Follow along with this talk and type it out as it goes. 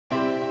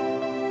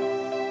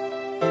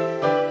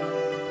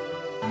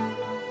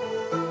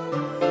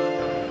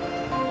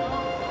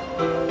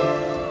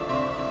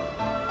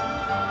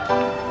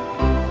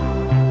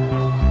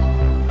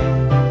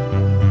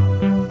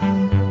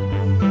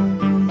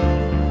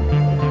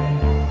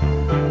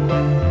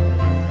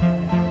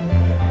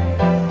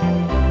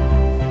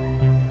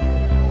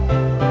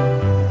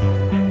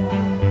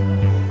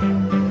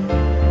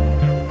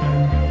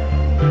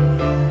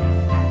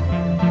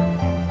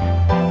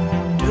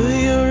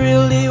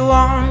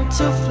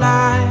to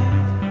fly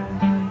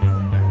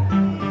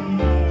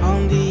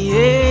on the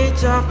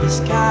edge of the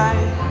sky.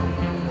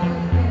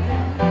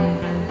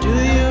 Do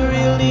you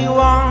really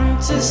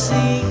want to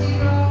see?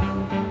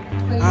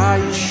 Are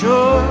you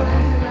sure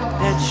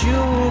that you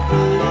will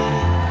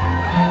believe?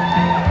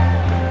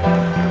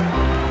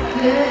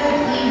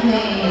 Good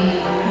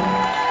evening.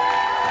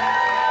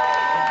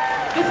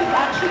 This is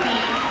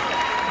actually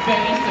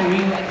very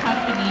surreal. I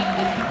can't believe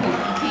there's people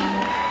eating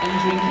and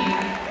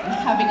drinking and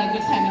having a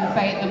good time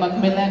inside the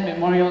Macmillan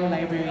Memorial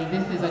Library.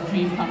 This is a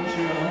dream come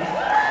true.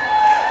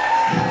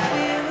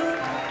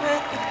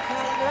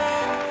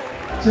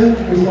 Change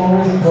is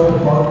always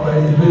brought about by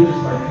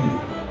individuals like you.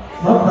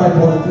 Not by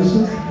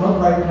politicians, not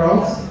by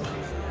crowds,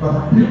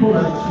 but people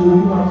like you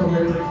who are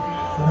committed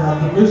and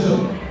have the vision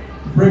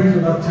to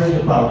bring that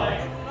change about.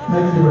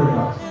 Thank you very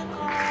much.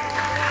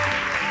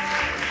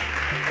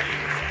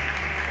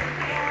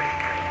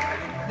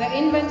 The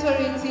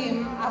inventory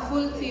team, a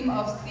full team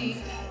of 6,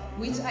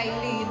 which I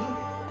lead,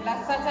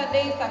 last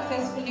Saturday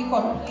successfully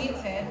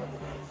completed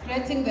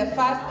creating the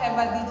first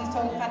ever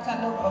digital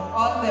catalogue of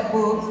all the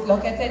books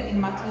located in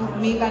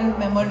Macmillan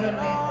Memorial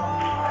Library.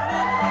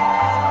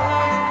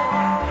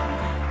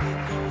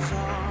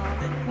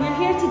 We're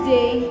here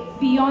today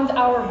beyond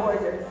our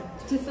borders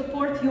to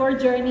support your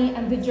journey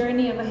and the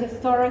journey of a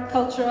historic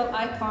cultural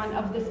icon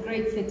of this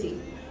great city.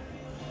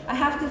 I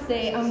have to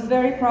say, I'm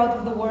very proud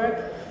of the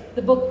work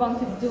the book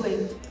Bunk is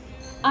doing.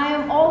 I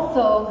am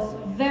also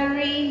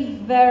very,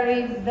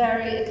 very,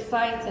 very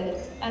excited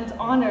and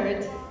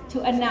honored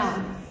to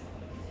announce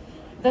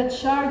that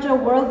Sharjah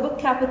World Book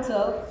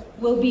Capital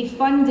will be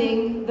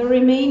funding the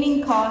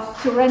remaining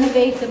costs to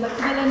renovate the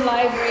Macmillan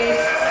Library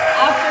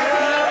after